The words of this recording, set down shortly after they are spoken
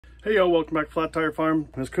Hey y'all, welcome back to Flat Tire Farm.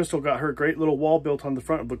 Miss Crystal got her great little wall built on the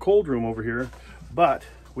front of the cold room over here, but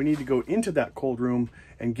we need to go into that cold room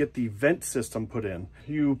and get the vent system put in.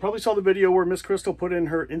 You probably saw the video where Miss Crystal put in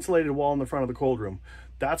her insulated wall in the front of the cold room.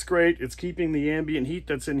 That's great. It's keeping the ambient heat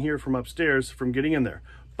that's in here from upstairs from getting in there,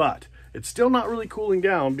 but it's still not really cooling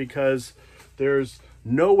down because there's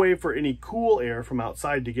no way for any cool air from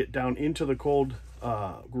outside to get down into the cold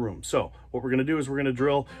room. So what we're going to do is we're going to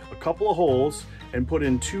drill a couple of holes and put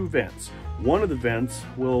in two vents. One of the vents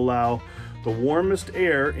will allow the warmest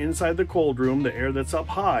air inside the cold room, the air that's up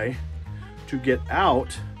high, to get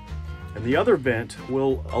out, and the other vent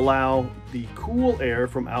will allow the cool air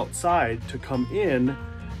from outside to come in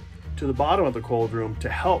to the bottom of the cold room to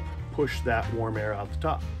help push that warm air out the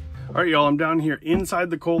top. All right, y'all, I'm down here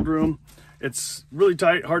inside the cold room. It's really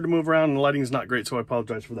tight, hard to move around, and the lighting's not great, so I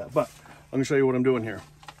apologize for that. But I'm gonna show you what I'm doing here.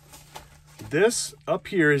 This up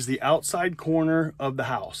here is the outside corner of the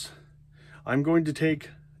house. I'm going to take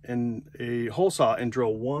a hole saw and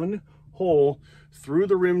drill one hole through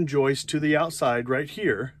the rim joist to the outside right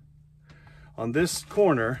here on this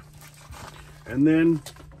corner. And then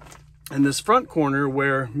in this front corner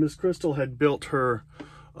where Miss Crystal had built her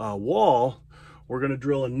wall, we're gonna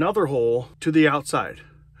drill another hole to the outside.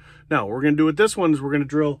 Now, what we're gonna do with this one is we're gonna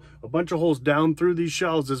drill a bunch of holes down through these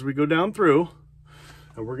shelves as we go down through,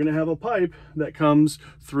 and we're gonna have a pipe that comes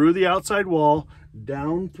through the outside wall,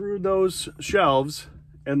 down through those shelves,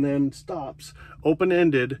 and then stops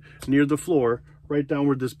open-ended near the floor, right down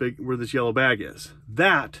where this yellow bag is.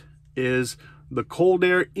 That is the cold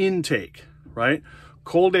air intake, right?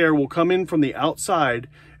 Cold air will come in from the outside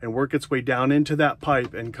and work its way down into that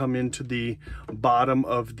pipe and come into the bottom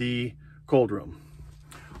of the cold room.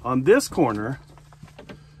 On this corner,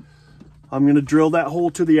 I'm going to drill that hole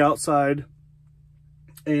to the outside,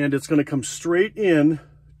 and it's going to come straight in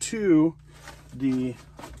to the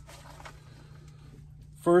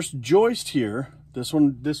first joist here, this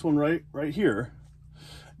one right here,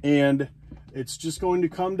 and it's just going to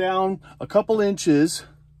come down a couple inches,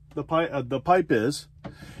 the pipe is,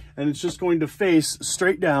 and it's just going to face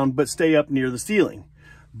straight down but stay up near the ceiling.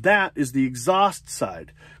 That is the exhaust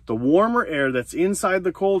side. The warmer air that's inside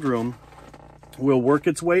the cold room will work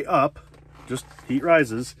its way up, just heat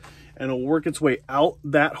rises, and it'll work its way out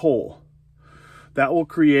that hole. That will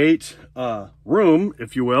create room,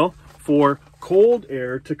 if you will, for cold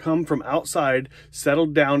air to come from outside, settle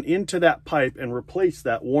down into that pipe, and replace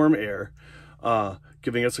that warm air,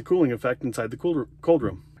 giving us a cooling effect inside the cold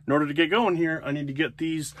room. In order to get going here, I need to get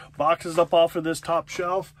these boxes up off of this top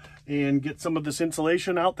shelf and get some of this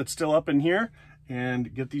insulation out that's still up in here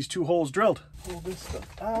and get these two holes drilled. Pull this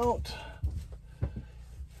stuff out.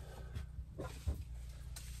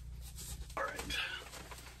 All right.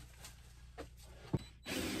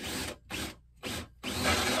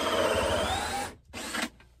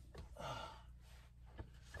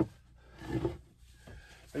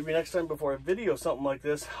 Maybe next time before I video something like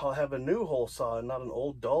this, I'll have a new hole saw and not an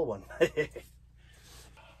old dull one. There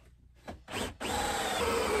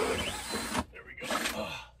we go.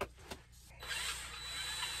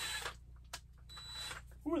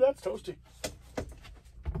 Ooh, that's toasty.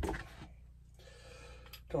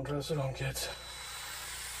 Don't dress it on, kids.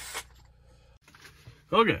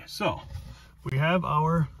 Okay, so we have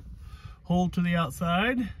our hole to the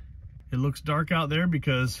outside. It looks dark out there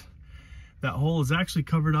because that hole is actually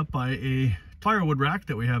covered up by a firewood rack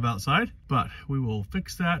that we have outside, but we will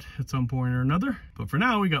fix that at some point or another. But for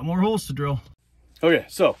now, we got more holes to drill. Okay,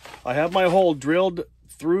 so I have my hole drilled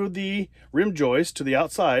through the rim joist to the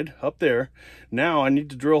outside up there. Now I need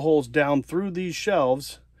to drill holes down through these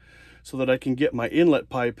shelves so that I can get my inlet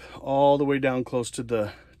pipe all the way down close to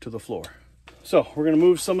the floor. So we're gonna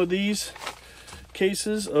move some of these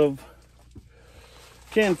cases of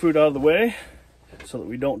canned food out of the way so that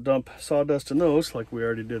we don't dump sawdust in those like we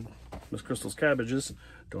already did Miss Crystal's cabbages.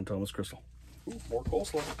 Don't tell Miss Crystal. Ooh, more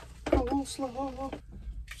coleslaw. Coleslaw.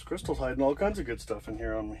 Miss Crystal's hiding all kinds of good stuff in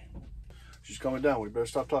here on me. She's coming down. We better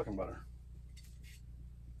stop talking about her.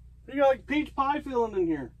 You got like peach pie feeling in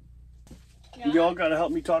here. Yeah. Y'all got to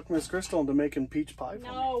help me talk Miss Crystal into making peach pie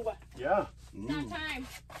for me. Yeah. It's not time.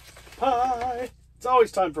 Pie. It's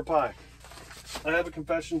always time for pie. I have a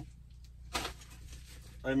confession.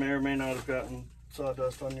 I may or may not have gotten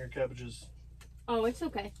sawdust on your cabbages. Oh, it's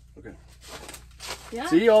okay. Okay. Yeah.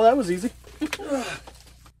 See, all that was easy.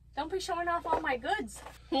 Don't be showing off all my goods.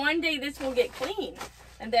 One day this will get clean,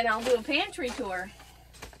 and then I'll do a pantry tour.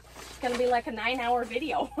 It's gonna be like a 9-hour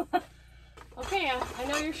video. Okay, I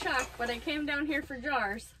know you're shocked, but I came down here for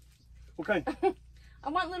jars. Okay. I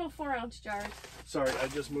want little 4-ounce jars. Sorry, I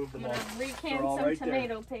just moved them all. I'm gonna recan some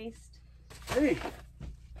tomato paste. Hey,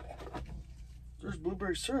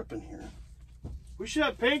 blueberry syrup in here. We should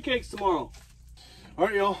have pancakes tomorrow. All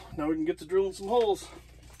right, y'all, now we can get to drilling some holes.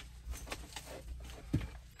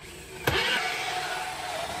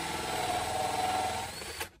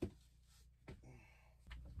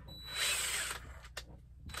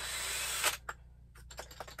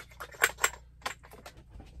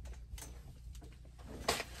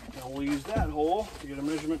 Now we'll use that hole to get a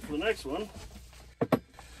measurement for the next one.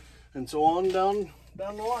 And so on down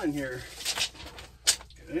the line here.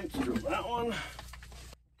 Okay, let's drill that one.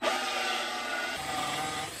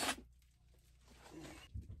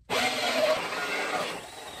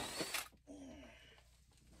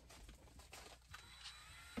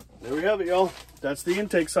 There we have it, y'all. That's the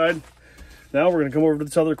intake side. Now we're gonna come over to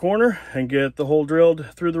this other corner and get the hole drilled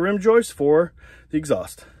through the rim joist for the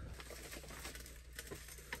exhaust.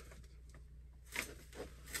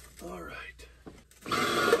 All right.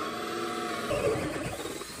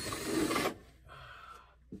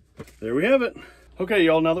 There we have it. Okay,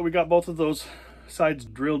 y'all, now that we got both of those sides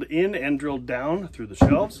drilled in and drilled down through the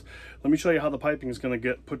shelves, let me show you how the piping is gonna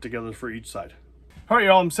get put together for each side. All right,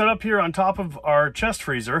 y'all, I'm set up here on top of our chest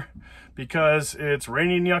freezer because it's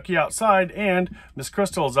rainy and yucky outside and Miss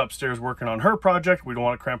Crystal is upstairs working on her project. We don't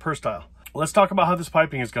want to cramp her style. Let's talk about how this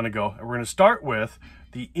piping is going to go. And we're going to start with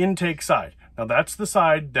the intake side. Now that's the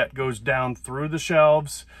side that goes down through the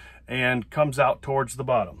shelves and comes out towards the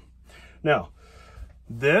bottom. Now,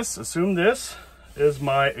 assume this is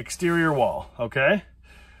my exterior wall, okay?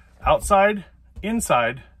 Outside,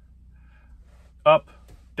 inside, up,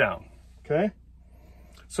 down, okay?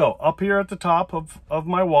 So up here at the top of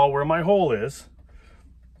my wall where my hole is,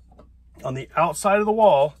 on the outside of the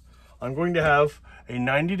wall, I'm going to have a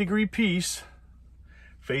 90-degree piece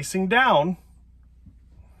facing down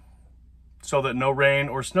so that no rain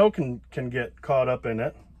or snow can get caught up in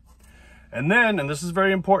it. And then, and this is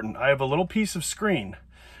very important, I have a little piece of screen.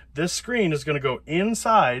 This screen is going to go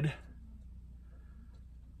inside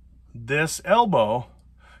this elbow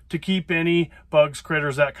to keep any bugs,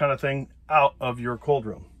 critters, that kind of thing out of your cold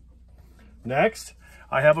room. Next,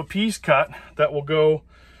 I have a piece cut that will go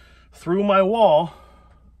through my wall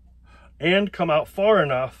and come out far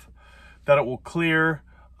enough that it will clear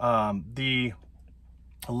the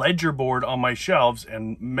ledger board on my shelves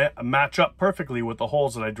and match up perfectly with the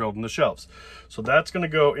holes that I drilled in the shelves. So that's going to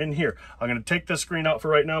go in here. I'm going to take this screen out for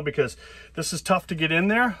right now because this is tough to get in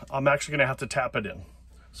there. I'm actually going to have to tap it in.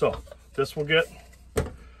 So this will get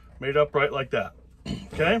made up right like that.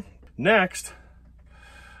 Okay, next,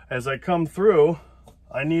 as I come through,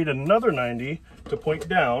 I need another 90 to point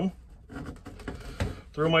down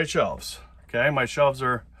through my shelves. Okay, my shelves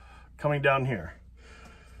are coming down here.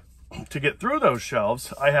 To get through those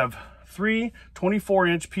shelves, I have 3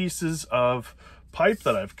 24-inch pieces of pipe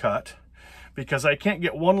that I've cut because I can't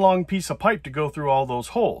get one long piece of pipe to go through all those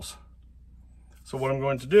holes. So what I'm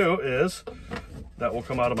going to do is, that will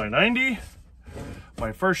come out of my 90.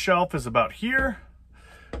 My first shelf is about here,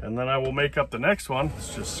 and then I will make up the next one.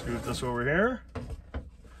 Let's just scoot this over here.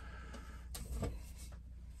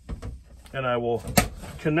 And I will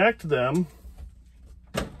connect them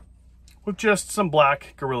with just some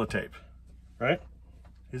black Gorilla Tape, right?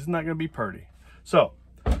 Isn't that gonna be pretty? So,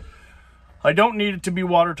 I don't need it to be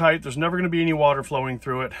watertight. There's never gonna be any water flowing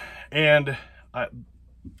through it. And I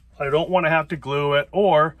don't wanna have to glue it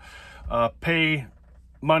or pay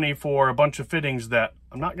money for a bunch of fittings that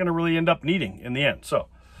I'm not gonna really end up needing in the end. So,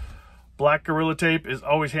 black Gorilla Tape is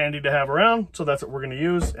always handy to have around. So that's what we're gonna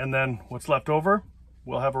use. And then what's left over,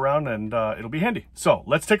 we'll have around and it'll be handy. So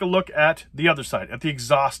let's take a look at the other side, at the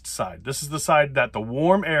exhaust side. This is the side that the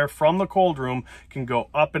warm air from the cold room can go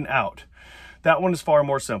up and out. That one is far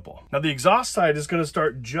more simple. Now the exhaust side is going to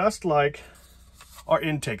start just like our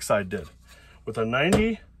intake side did, with a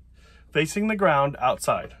 90 facing the ground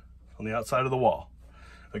outside, on the outside of the wall.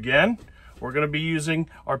 Again, we're going to be using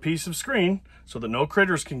our piece of screen so that no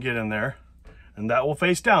critters can get in there, and that will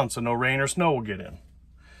face down so no rain or snow will get in.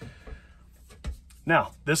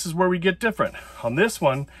 Now, this is where we get different. On this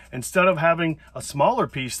one, instead of having a smaller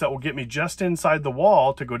piece that will get me just inside the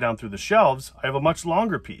wall to go down through the shelves, I have a much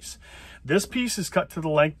longer piece. This piece is cut to the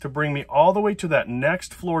length to bring me all the way to that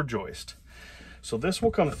next floor joist. So this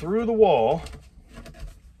will come through the wall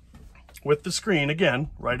with the screen,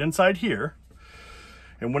 again, right inside here.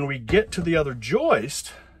 And when we get to the other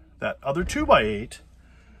joist, that other 2x8,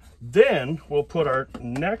 then we'll put our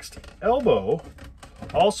next elbow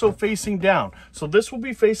also facing down. So this will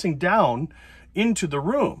be facing down into the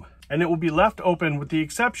room, and it will be left open with the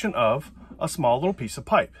exception of a small little piece of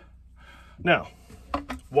pipe. Now,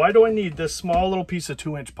 why do I need this small little piece of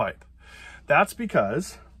 2-inch pipe? That's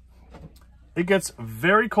because it gets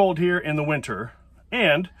very cold here in the winter,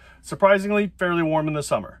 and surprisingly fairly warm in the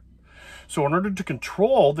summer. So in order to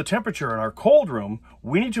control the temperature in our cold room,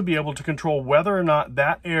 we need to be able to control whether or not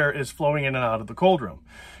that air is flowing in and out of the cold room.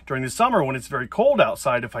 During the summer, when it's very cold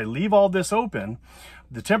outside, if I leave all this open,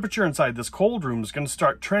 the temperature inside this cold room is going to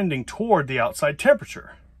start trending toward the outside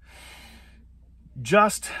temperature.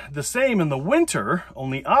 Just the same in the winter,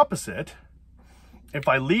 only opposite. If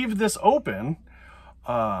I leave this open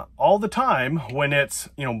all the time when it's,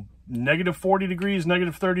 negative 40 degrees,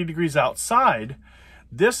 negative 30 degrees outside,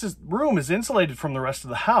 this room is insulated from the rest of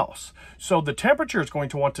the house. So the temperature is going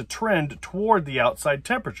to want to trend toward the outside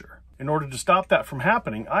temperature. In order to stop that from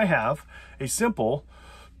happening, I have a simple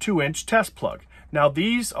 2-inch test plug. Now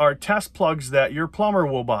these are test plugs that your plumber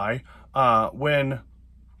will buy when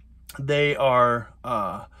they are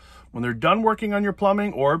when they're done working on your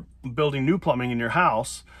plumbing or building new plumbing in your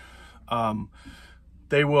house.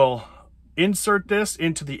 They will insert this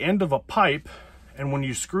into the end of a pipe, and when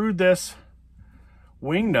you screw this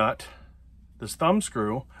wing nut, this thumb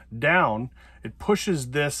screw, down, it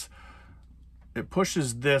pushes this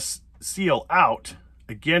seal out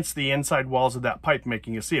against the inside walls of that pipe,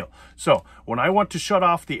 making a seal. So when I want to shut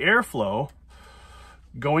off the airflow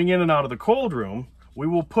going in and out of the cold room, we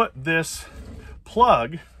will put this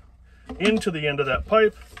plug into the end of that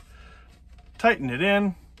pipe, tighten it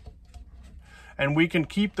in, and we can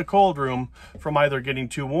keep the cold room from either getting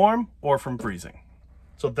too warm or from freezing.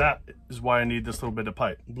 So that is why I need this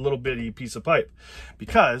little bitty piece of pipe,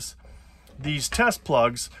 because these test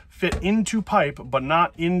plugs fit into pipe, but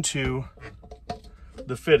not into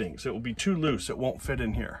the fittings. It will be too loose. It won't fit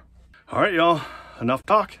in here. All right, y'all, enough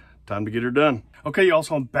talk. Time to get her done. Okay, y'all,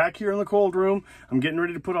 so I'm back here in the cold room. I'm getting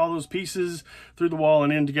ready to put all those pieces through the wall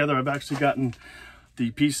and in together. I've actually gotten the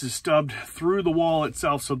pieces stubbed through the wall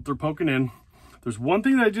itself so that they're poking in. There's one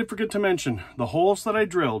thing that I did forget to mention. The holes that I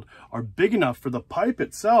drilled are big enough for the pipe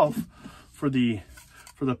itself, for the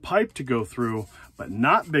pipe to go through, but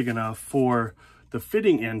not big enough for the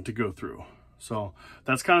fitting end to go through. So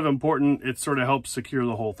that's kind of important. It sort of helps secure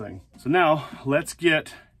the whole thing. So now let's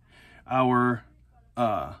get our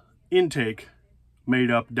intake made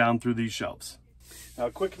up down through these shelves. Now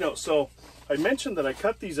a quick note. So I mentioned that I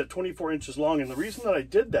cut these at 24 inches long, and the reason that I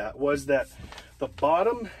did that was that the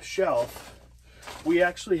bottom shelf, we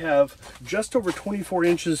actually have just over 24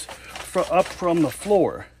 inches up from the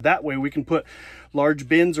floor. That way we can put large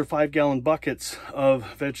bins or 5-gallon buckets of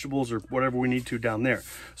vegetables or whatever we need to down there.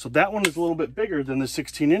 So that one is a little bit bigger than the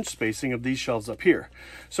 16-inch spacing of these shelves up here.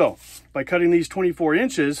 So by cutting these 24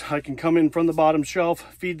 inches, I can come in from the bottom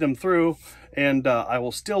shelf, feed them through, and I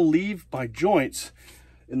will still leave my joints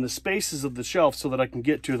in the spaces of the shelf so that I can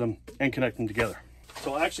get to them and connect them together.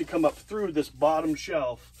 So I'll actually come up through this bottom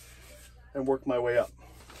shelf and work my way up.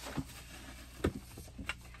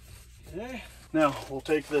 Okay, now we'll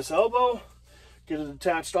take this elbow, get it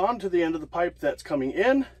attached onto the end of the pipe that's coming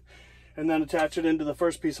in, and then attach it into the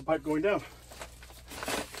first piece of pipe going down.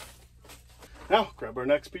 Now grab our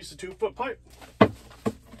next piece of 2-foot pipe. There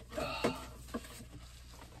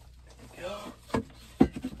we go.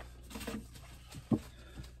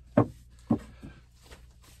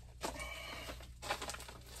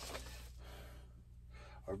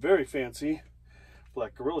 Our very fancy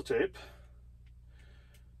black Gorilla Tape,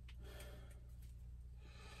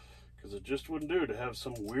 because it just wouldn't do to have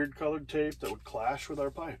some weird colored tape that would clash with our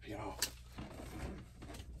pipe,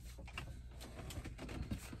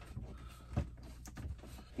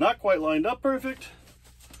 Not quite lined up perfect.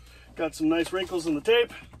 Got some nice wrinkles in the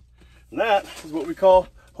tape, and that is what we call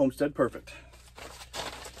Homestead Perfect.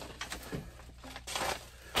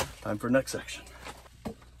 Time for next section.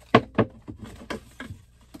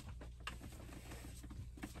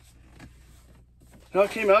 Now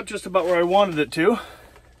it came out just about where I wanted it to.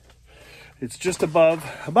 It's just above,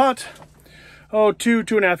 about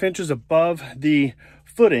 2.5 inches above the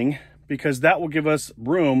footing, because that will give us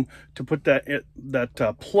room to put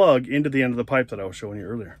that plug into the end of the pipe that I was showing you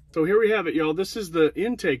earlier. So here we have it, y'all. This is the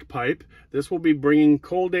intake pipe. This will be bringing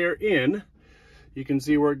cold air in. You can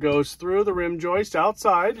see where it goes through the rim joist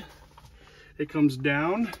outside. It comes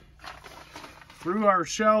down through our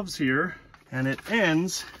shelves here, and it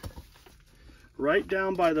ends right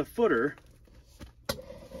down by the footer,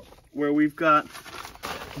 where we've got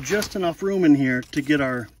just enough room in here to get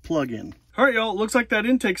our plug in. All right, y'all, looks like that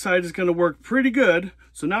intake side is gonna work pretty good.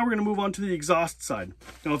 So now we're gonna move on to the exhaust side.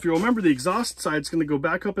 Now, if you remember, the exhaust side is gonna go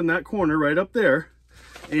back up in that corner right up there,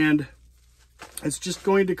 and it's just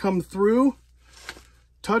going to come through,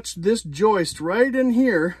 touch this joist right in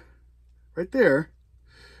here, right there,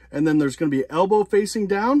 and then there's gonna be elbow facing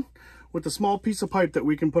down with a small piece of pipe that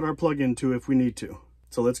we can put our plug into if we need to.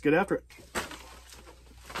 So let's get after it.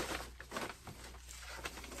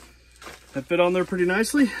 That fit on there pretty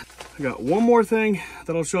nicely. I got one more thing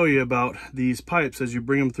that I'll show you about these pipes as you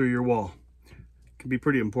bring them through your wall. It can be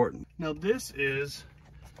pretty important. Now this is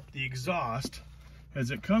the exhaust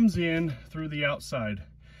as it comes in through the outside.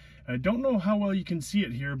 I don't know how well you can see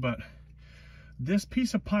it here, but this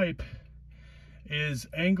piece of pipe is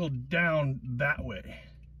angled down that way.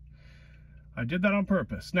 I did that on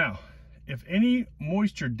purpose. Now, if any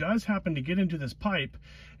moisture does happen to get into this pipe,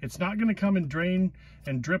 it's not going to come and drain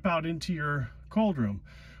and drip out into your cold room.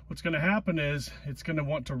 What's going to happen is it's going to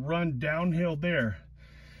want to run downhill there.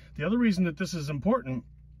 The other reason that this is important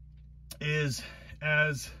is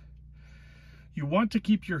as you want to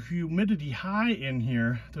keep your humidity high in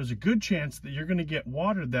here, there's a good chance that you're going to get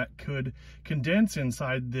water that could condense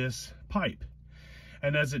inside this pipe.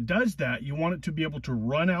 And as it does that, you want it to be able to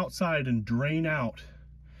run outside and drain out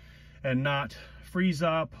and not freeze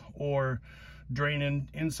up or drain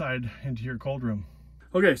inside into your cold room.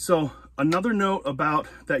 Okay, so another note about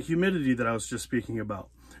that humidity that I was just speaking about.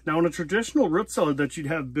 Now, in a traditional root cellar that you'd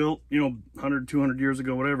have built, 100, 200 years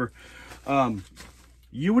ago, whatever,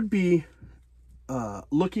 you would be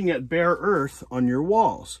looking at bare earth on your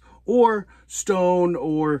walls, or stone,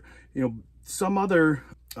 or some other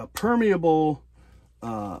permeable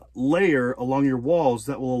layer along your walls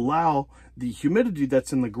that will allow the humidity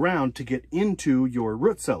that's in the ground to get into your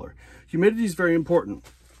root cellar. Humidity is very important.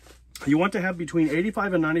 You want to have between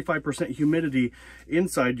 85 and 95% humidity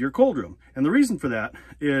inside your cold room. And the reason for that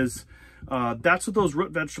is that's what those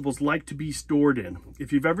root vegetables like to be stored in.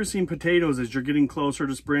 If you've ever seen potatoes as you're getting closer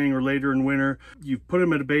to spring or later in winter, you've put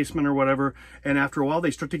them in a basement or whatever, and after a while they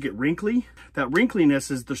start to get wrinkly. That wrinkliness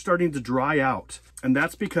is they're starting to dry out. And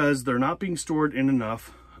that's because they're not being stored in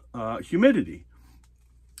enough humidity.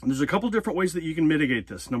 And there's a couple different ways that you can mitigate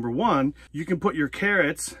this. Number one, you can put your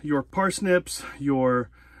carrots, your parsnips, your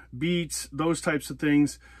beets, those types of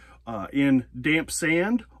things in damp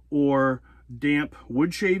sand or damp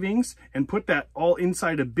wood shavings and put that all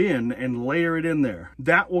inside a bin and layer it in there.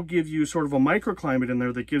 That will give you sort of a microclimate in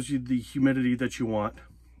there that gives you the humidity that you want.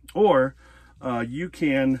 Or you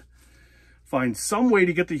can find some way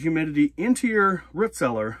to get the humidity into your root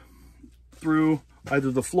cellar through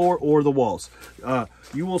either the floor or the walls.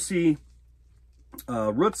 You will see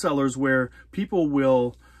root cellars where people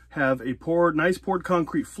will have a nice poured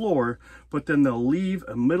concrete floor, but then they'll leave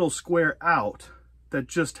a middle square out that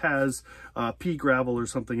just has pea gravel or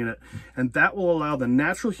something in it. And that will allow the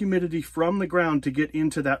natural humidity from the ground to get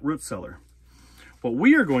into that root cellar. What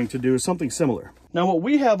we are going to do is something similar. Now, what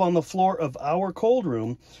we have on the floor of our cold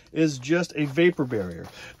room is just a vapor barrier.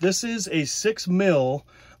 This is a 6 mil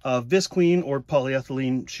visqueen or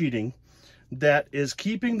polyethylene sheeting that is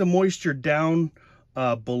keeping the moisture down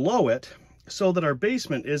below it so that our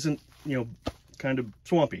basement isn't, kind of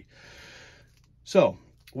swampy. So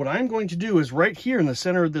what I'm going to do is right here in the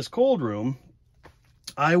center of this cold room,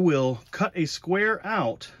 I will cut a square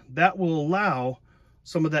out that will allow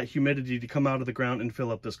some of that humidity to come out of the ground and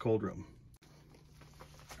fill up this cold room.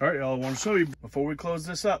 All right, y'all, I want to show you before we close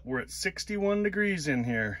this up. We're at 61 degrees in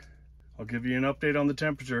here. I'll give you an update on the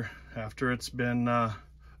temperature after it's been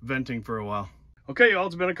venting for a while. Okay, y'all,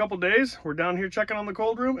 it's been a couple days. We're down here checking on the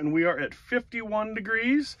cold room and we are at 51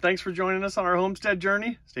 degrees. Thanks for joining us on our homestead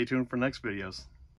journey. Stay tuned for next videos.